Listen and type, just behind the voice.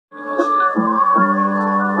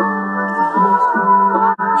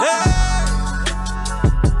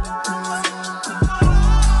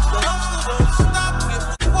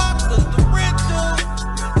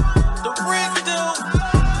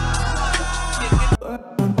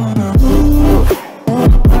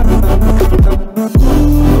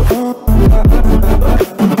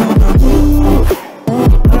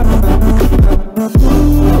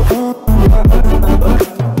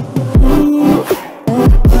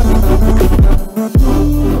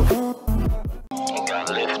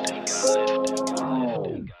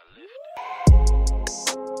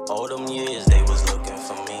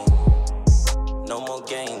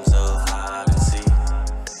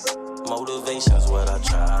Patience what I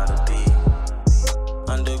try to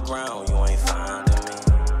be. Underground, you ain't finding me.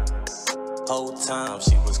 Whole time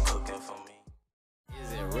she was cooking for me.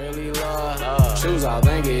 Is it really love? Choose, I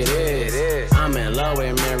think it is. I'm in love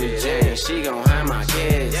with Mary Jane. She gon' have my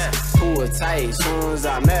kids. Who was tight? Soon as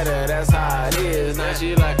I met her, that's how it is. Now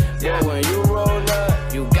she like, boy, when you roll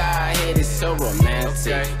up, you got hit. It's so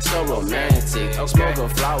romantic, so romantic. Smoke her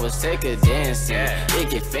flowers, take her dancing.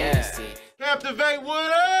 It get fancy. Captivate,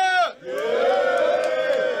 what up?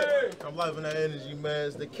 Yeah. I'm loving that energy, man.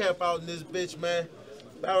 It's the camp out in this bitch, man.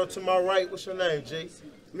 Battle to my right. What's your name, G?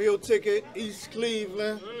 Meal ticket, East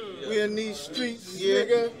Cleveland. We in these streets,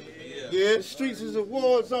 nigga. Yeah. The streets is a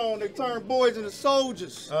war zone. They turn boys into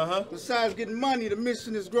soldiers. Besides getting money, the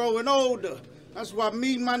mission is growing older. That's why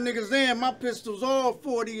me and my niggas in, my pistols all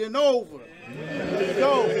 40 and over. Let's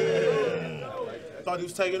go. I thought he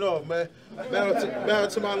was taking off, man. Battle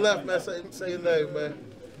to my left, man. Say your name, man.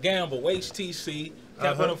 Gamble, HTC.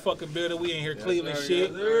 Cap on the fucking building. We in here, Cleveland shit.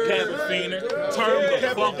 Cabin Fiender. Turn the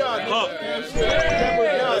fuck up.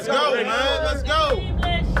 Let's go, man. Let's go.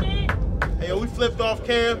 Hey, yo, we flipped off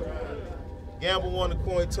Cam. Gamble won the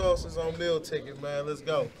coin tosses on meal ticket, man. Let's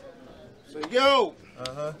go. So, yo.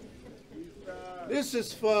 This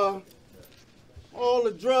is for all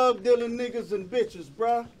the drug dealing niggas and bitches,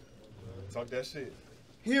 bruh. Talk that shit.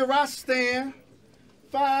 Here I stand,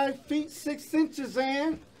 5 feet 6 inches,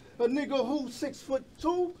 and a nigga who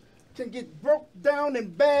 6'2" can get broke down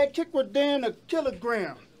and bag, kick her down a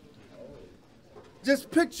kilogram.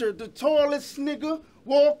 Just picture the tallest nigga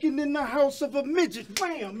walking in the house of a midget.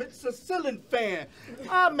 Bam, it's a ceiling fan.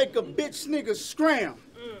 I make a bitch nigga scram.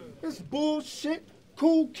 It's bullshit,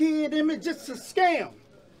 cool kid image, it's a scam.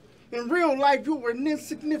 In real life, you were an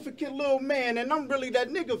insignificant little man, and I'm really that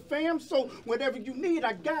nigga, fam, so whatever you need,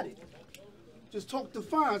 I got it. Just talk to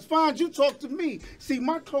Fonz. Fonz, you talk to me. See,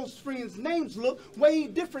 my close friends' names look way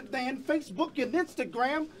different than Facebook and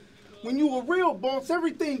Instagram. When you a real boss,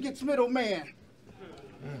 everything gets middleman.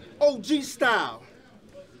 OG style.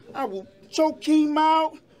 I will choke him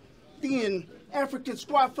out, then African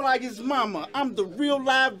squat fly his mama. I'm the real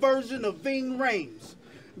live version of Ving Rhames.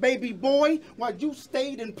 Baby boy, while you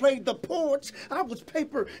stayed and played the porch, I was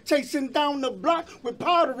paper chasing down the block with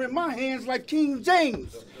powder in my hands like King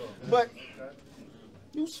James. But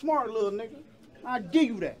you smart little nigga. I give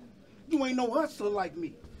you that. You ain't no hustler like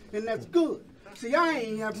me, and that's good. See, I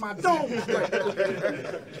ain't have my dome straight.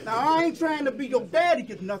 Now, I ain't trying to be your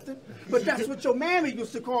daddy or nothing, but that's what your mammy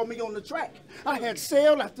used to call me on the track. I had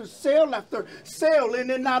sale after sale after sale in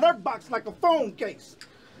and out her box like a phone case.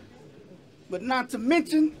 But not to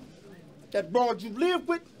mention, that broad you live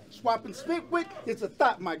with, swap and spit with, it's a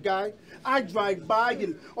thought, my guy. I drive by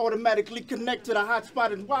and automatically connect to the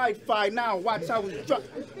hotspot and Wi-Fi. Now, watch how his truck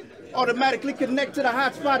automatically connect to the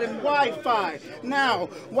hotspot and Wi-Fi. Now,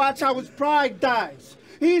 watch how his pride dies.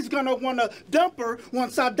 He's gonna wanna dump her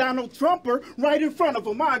once I Donald Trump her right in front of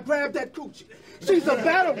him. I grab that coochie. She's a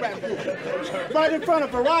battle rap group. Right in front of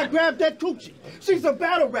her, I grab that coochie. She's a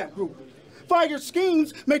battle rap group. Fire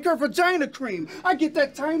schemes make her vagina cream. I get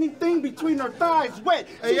that tiny thing between her thighs wet.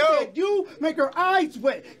 She said you make her eyes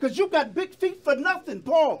wet, cause you got big feet for nothing,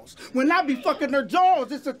 pause. When I be fucking her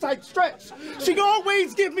jaws, it's a tight stretch. She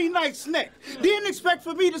always give me nice neck. Didn't expect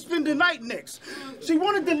for me to spend the night next. She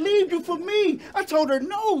wanted to leave you for me. I told her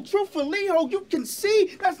no, truthfully, ho, you can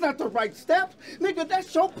see that's not the right step. Nigga,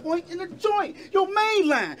 that's your point in the joint, your main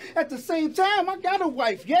line. At the same time, I got a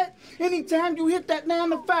wife yet. Anytime you hit that 9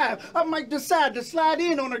 to 5, I might decide to slide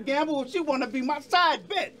in on her, Gamble, if she want to be my side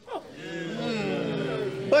bet.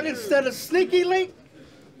 But instead of sneaky link,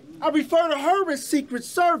 I refer to her as Secret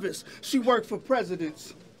Service. She worked for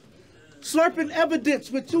presidents. Slurping evidence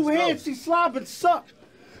with 2 hands, she slob and suck.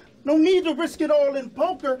 No need to risk it all in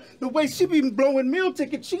poker. The way she be blowing meal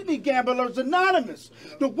tickets, she need Gamblers Anonymous.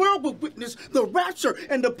 The world will witness the rapture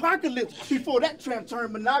and the apocalypse before that tramp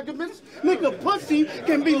turned monogamous. Nigga, pussy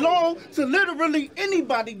can belong to literally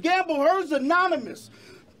anybody. Gamble hers anonymous.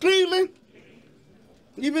 Cleveland,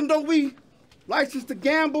 even though we licensed to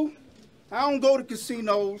gamble, I don't go to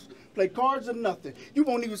casinos, play cards or nothing. You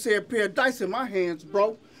won't even see a pair of dice in my hands,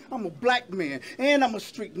 bro. I'm a black man, and I'm a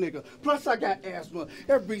street nigga. Plus, I got asthma.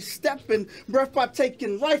 Every step and breath I take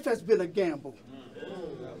in life has been a gamble.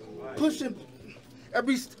 Pushing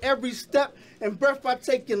every step and breath I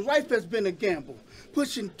take in life has been a gamble.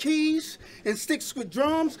 Pushing keys and sticks with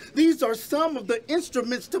drums, these are some of the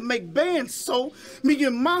instruments to make bands, so me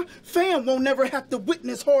and my fam won't never have to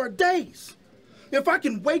witness hard days. If I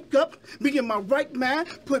can wake up, be in my right mind,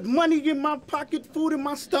 put money in my pocket, food in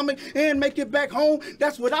my stomach, and make it back home,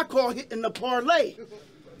 that's what I call hitting the parlay.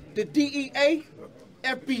 The DEA,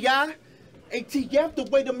 FBI, ATF, the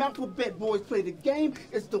way the alphabet boys play the game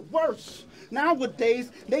is the worst.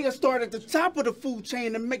 Nowadays, they are start at the top of the food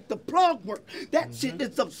chain and make the plug work. That shit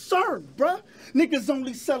is absurd, bruh. Niggas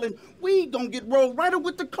only selling weed gon' get rolled right up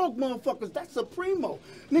with the coke motherfuckers. That's a primo.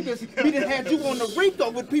 Niggas, we done had you on the Rico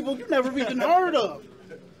with people you never even heard of.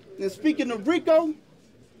 And speaking of Rico,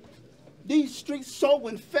 these streets so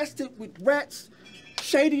infested with rats.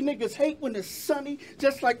 Shady niggas hate when it's sunny,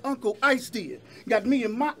 just like Uncle Ice did. Got me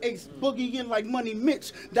and my ace boogieing like Money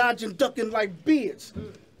Mitch, dodging, ducking like beards.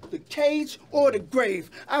 The cage or the grave.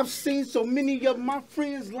 I've seen so many of my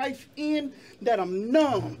friends' life end that I'm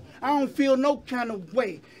numb. I don't feel no kind of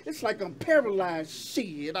way. It's like I'm paralyzed.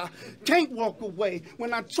 Shit, I can't walk away.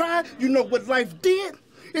 When I tried, you know what life did?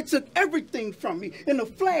 It took everything from me in a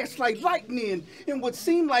flash like lightning. In what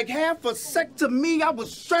seemed like half a sec to me, I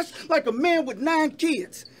was stressed like a man with 9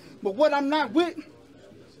 kids. But what I'm not with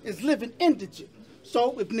is living indigent.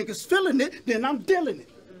 So if niggas feeling it, then I'm dealing it.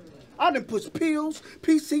 I done pushed pills,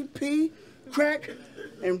 PCP, crack,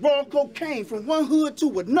 and raw cocaine from one hood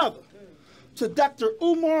to another. To Dr.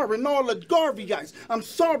 Umar and all the Garveyites. I'm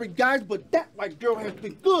sorry, guys, but that white girl has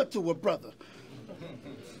been good to her brother.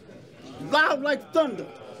 Loud like thunder.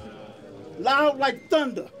 Loud like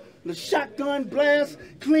thunder. The shotgun blast,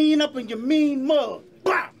 clean up in your mean mug.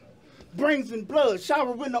 Bam! Brains and blood,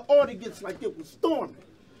 shower in the audience like it was storming.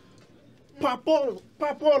 Pop all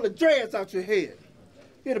the dreads out your head.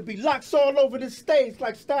 It'll be locks all over this stage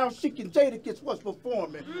like Style Chic and Jadakiss was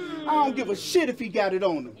performing. I don't give a shit if he got it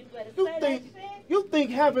on him. You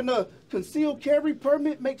think having a concealed carry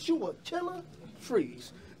permit makes you a killer?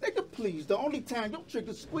 Freeze. Nigga, please, the only time your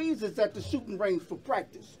trigger squeeze is at the shooting range for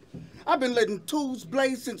practice. I've been letting tools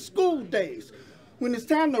blaze since school days. When it's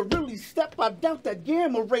time to really step, I doubt that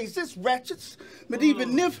Gamma raise its ratchets. But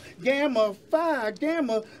even if Gamma fire,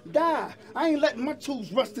 Gamma die, I ain't letting my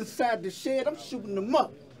tools rust inside the shed. I'm shooting them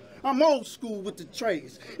up. I'm old school with the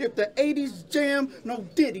trays. If the 80s jam, no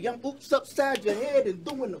Diddy. I'm oops upside your head and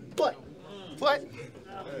doing the butt. But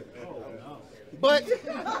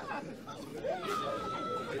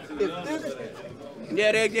if this,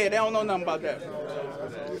 they don't know nothing about that.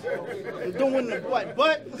 I'm doing the what?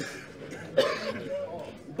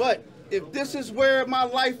 But if this is where my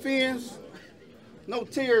life ends, no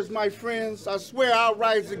tears, my friends. I swear I'll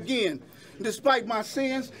rise again. Despite my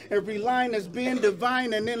sins, every line has been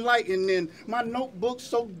divine and enlightening. My notebook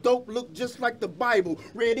so dope look just like the Bible.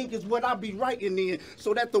 Red ink is what I be writing in,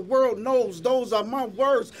 so that the world knows those are my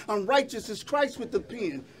words. I'm righteous as Christ with the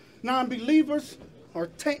pen. Non-believers are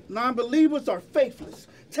faithless,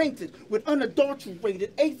 tainted with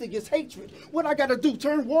unadulterated atheist hatred. What I gotta do,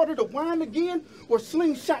 turn water to wine again? Or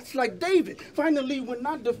sling shots like David? Finally, when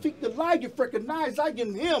I defeat the Goliath, recognize I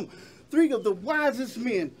am him. 3 of the wisest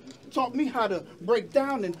men taught me how to break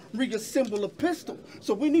down and reassemble a pistol.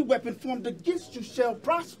 So any weapon formed against you shall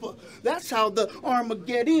prosper. That's how the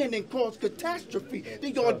Armageddon and cause catastrophe.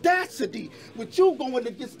 The audacity with you going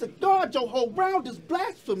against the God, your whole round is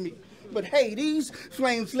blasphemy. But hey, these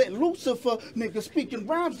flames let Lucifer, nigga speaking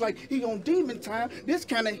rhymes like he on demon time. This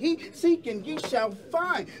kind of heat seeking ye shall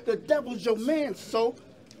find. The devil's your man, so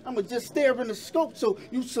I'ma just stare in the scope so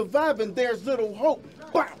you survive and there's little hope.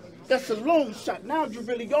 Wow, that's a long shot. Now you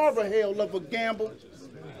really are a hell of a gamble.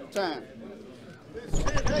 Time.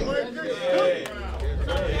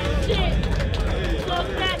 Talk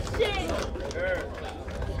that shit.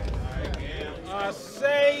 I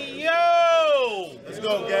say yo! Let's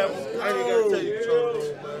go, Gamble. I ain't gotta tell you,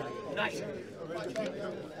 Charlie, man. Nice.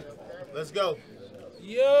 Let's go.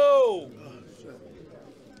 Yo!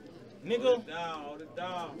 Nigga,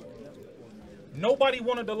 nobody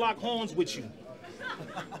wanted to lock horns with you.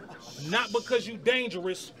 Not because you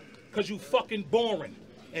dangerous, because you fucking boring.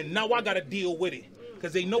 And now I gotta deal with it.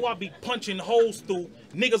 Because they know I be punching holes through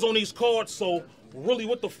niggas on these cards, so really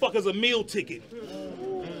what the fuck is a meal ticket?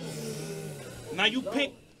 Now you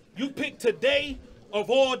pick today of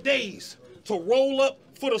all days to roll up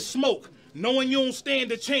for the smoke, knowing you don't stand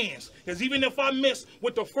a chance. Because even if I miss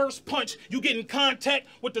with the first punch, you get in contact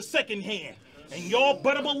with the second hand. And y'all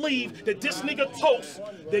better believe that this nigga toast,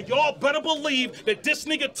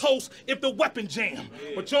 if the weapon jam.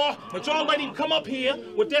 But y'all let him come up here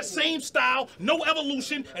with that same style, no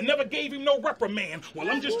evolution, and never gave him no reprimand. Well,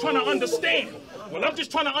 I'm just trying to understand.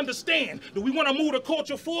 Do we want to move the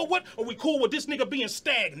culture forward, or we cool with this nigga being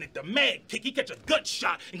stagnant? The mad kick, he catch a gut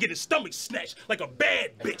shot and get his stomach snatched like a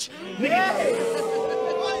bad bitch. Nigga.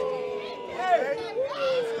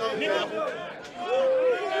 Nigga.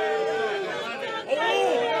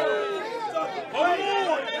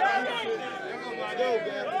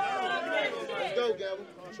 Let's go, Gavin.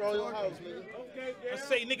 Control your house, nigga. I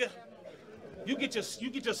say, nigga, you get your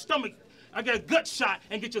stomach, I get a gut shot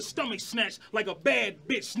and get your stomach snatched like a bad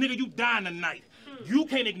bitch. Nigga, you dying tonight. You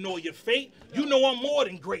can't ignore your fate. You know I'm more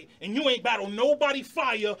than great. And you ain't battle nobody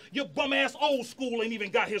fire. Your bum ass old school ain't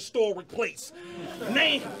even got historic plates.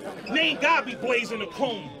 Name gotta be blazing the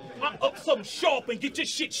chrome. I up something sharp and get your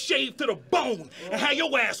shit shaved to the bone. And have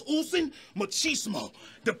your ass oozing machismo,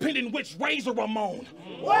 depending which razor I'm on.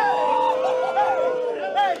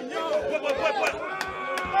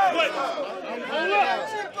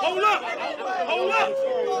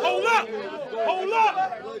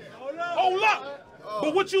 Hold up.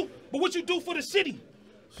 But what you do for the city?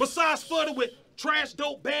 Besides further with trash,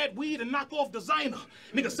 dope, bad weed, and knockoff designer.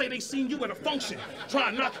 Niggas say they seen you at a function. Try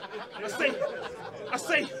and knock. I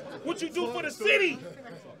say, what you do for the city?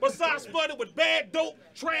 Besides flooded with bad dope,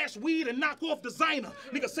 trash, weed, and knockoff designer.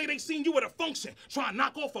 Niggas say they seen you at a function. Try and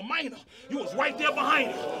knock off a minor. You was right there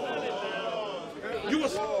behind her. You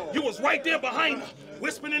was right there behind her.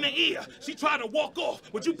 Whispering in her ear. She tried to walk off,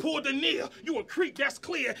 but you pulled her near. You a creep, that's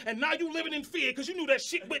clear. And now you living in fear, cause you knew that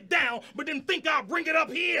shit went down, but didn't think I'd bring it up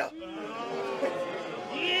here.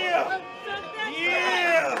 Yeah.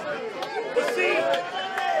 But see,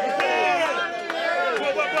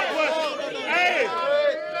 hey,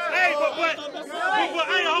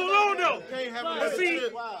 hold on though.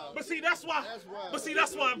 But see,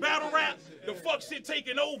 that's why in battle rap, the fuck shit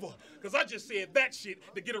taking over. Cause I just said that shit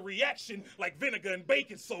to get a reaction like vinegar and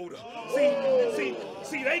baking soda.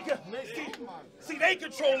 See, they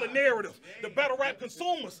control the narrative. The battle rap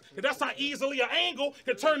consumers. And that's how easily an angle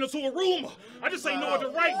can turn into a rumor. I just ain't know what to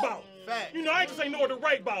write about. You know, I just ain't know what to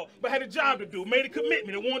write about, but had a job to do, made a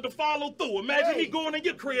commitment, and wanted to follow through. Imagine me going in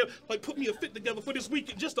your crib, like put me a fit together for this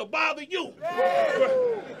weekend just to bother you.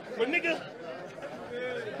 But nigga,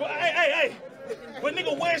 but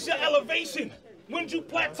nigga, where's your elevation? When'd you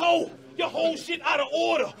plateau? Your whole shit out of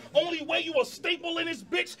order. Only way you a staple in this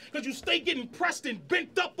bitch, cause you stay getting pressed and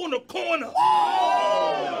bent up on the corner.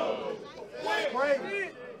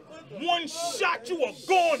 One shot, you a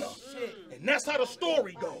goner. And that's how the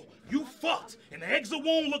story go. You fucked, and the exit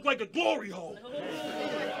wound look like a glory hole.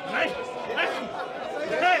 Hey,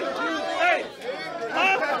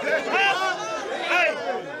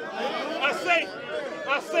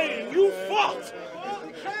 I say, you fucked.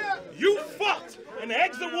 You fucked, and the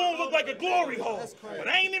exit wound look like a glory hole. But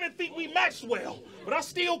I ain't even think we matched well. But I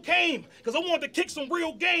still came, cause I wanted to kick some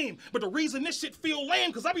real game. But the reason this shit feel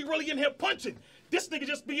lame, cause I be really in here punching. This nigga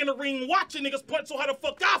just be in the ring watching niggas punch, so how the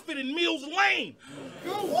fuck I fit in Meel's lane?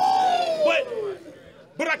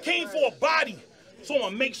 But I came for a body, so I'ma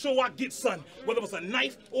make sure I get son. Whether it's a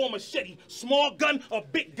knife or a machete, small gun or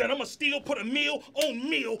big gun, I'ma still put a meal on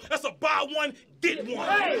meal. That's a buy one, get one.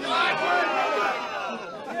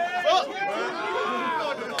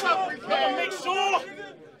 I'ma make sure,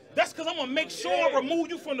 that's cause I'm gonna make sure I remove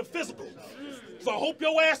you from the physical. So I hope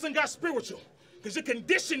your ass ain't got spiritual. Cause your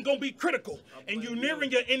condition gonna be critical. And you nearing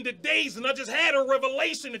your end of days, and I just had a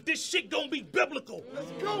revelation that this shit gonna be biblical. Let's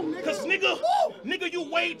go, nigga. Cause nigga, you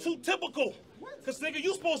way too typical. Cause nigga,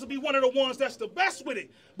 you supposed to be one of the ones that's the best with it.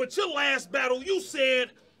 But your last battle, you said,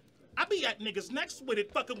 I be at niggas next with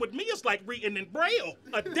it. Fucking with me, it's like reading in Braille,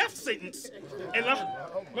 a death sentence. And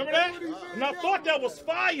remember that? And I thought that was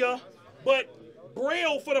fire, but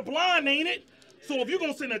Braille for the blind, ain't it? So if you're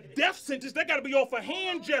gonna send a death sentence, that gotta be off a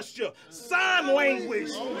hand gesture, sign language.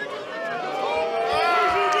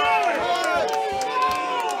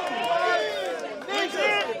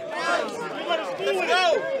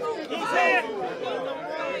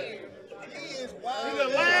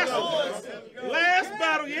 Last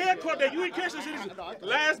battle, yeah, caught that. You ain't catch this shit.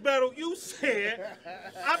 Last battle, you said,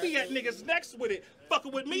 I be at niggas next with it.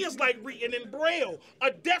 Fucking with me is like reading in Braille, a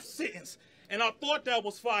death sentence. And I thought that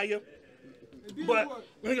was fire. But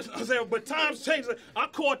times change. I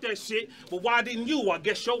caught that shit, but why didn't you? I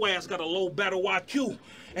guess your ass got a low battle IQ.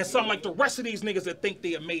 And some like the rest of these niggas that think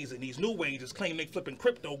they amazing. These new ages claim they flipping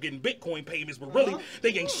crypto, getting Bitcoin payments, but really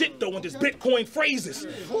they ain't shit though in just Bitcoin phrases.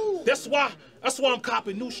 That's why I'm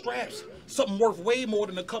copping new straps. Something worth way more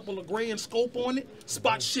than a couple of grand scope on it.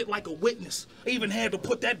 Spot shit like a witness. I even had to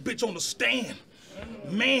put that bitch on the stand.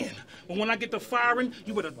 Man, but when I get to firing,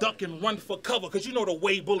 you better duck and run for cover, cause you know the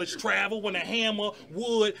way bullets travel when a hammer,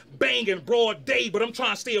 wood, bang in broad day, but I'm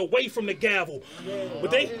trying to stay away from the gavel.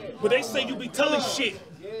 But they say you be telling shit.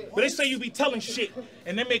 But they say you be telling shit,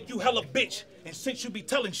 and they make you hella bitch. And since you be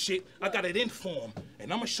telling shit, I got it inform,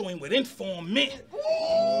 and I'ma show him what inform meant.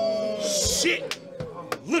 Shit,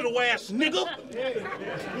 little ass nigga.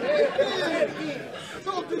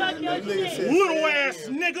 Little ass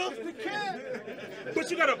nigga. But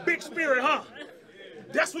you got a big spirit, huh?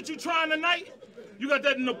 That's what you trying tonight? You got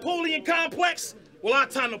that Napoleon complex? Well, I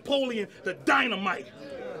tie Napoleon to dynamite.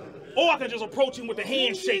 Or I can just approach him with a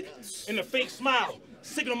handshake and a fake smile.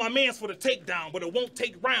 Signal my mans for the takedown, but it won't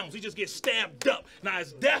take rounds. He just gets stabbed up. Now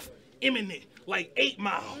his death imminent, like 8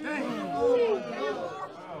 Mile.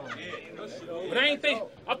 But I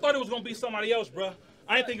thought it was gonna be somebody else, bruh.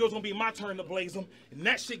 I didn't think it was gonna be my turn to blaze him, and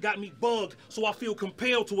that shit got me bugged, so I feel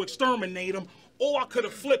compelled to exterminate him. Or I could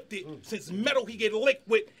have flipped it, since metal he get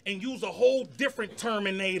liquid, and use a whole different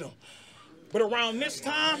terminator. But around this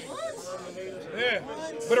time,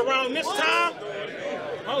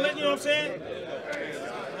 I'll let you know what I'm saying?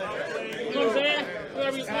 You know what I'm saying?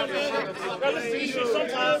 Gotta listen to this shit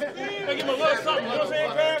sometimes. Gotta give him a little something, you know what I'm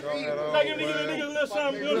saying, Craig? Gotta give niggas a little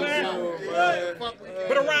something, you know what I'm saying?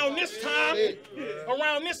 But around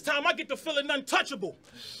this time, I get to feeling untouchable.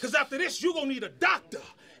 Cause after this, you gonna need a doctor.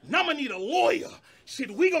 And I'm gonna need a lawyer. Shit,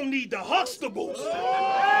 we gonna need the Huxtables.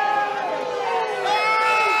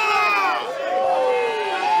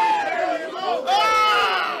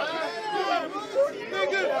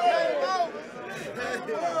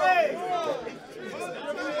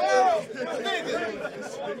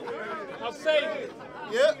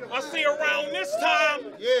 I say around this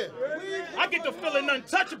time, I get the feeling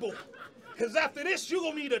untouchable. Cause after this, you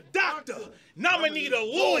gonna need a doctor. Now I'm gonna need a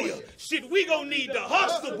lawyer. Shit, we gonna need the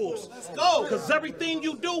Huxtables. Let's go. Cause everything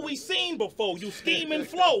you do, we seen before. You scheme and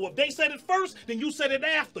flow. If they said it first, then you said it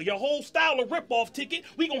after. Your whole style of rip-off ticket,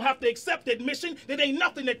 we gonna have to accept admission that ain't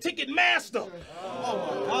nothing to Ticketmaster. Oh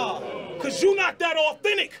my God. Cause you not that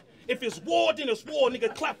authentic. If it's war, then it's war,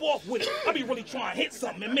 nigga, clap off with it. I be really trying to hit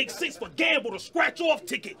something and make sense for Gamble to scratch off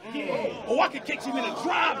ticket. Or I can catch him in a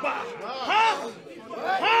drive-by. Huh?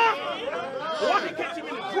 Or I can catch him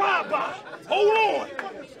in a drive-by. Hold on.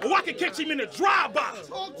 Or I can catch him in a drive-by.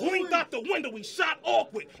 Linked out the window, he shot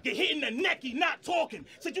awkward. Get hit in the neck, he not talking.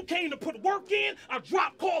 Said you came to put work in, I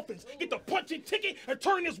drop coffins. Get the punching ticket and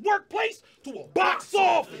turn this workplace to a box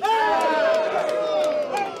office.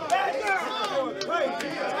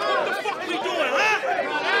 What the fuck we doing, huh?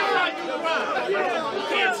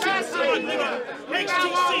 Can't see someone, nigga.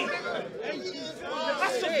 HTC.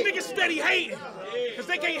 That's some niggas steady hating. Cause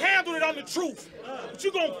they can't handle it on the truth. But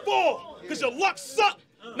you gon' fall, cause your luck suck.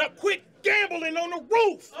 Now quit gambling on the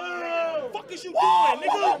roof. Fuck is you doing,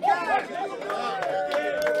 nigga?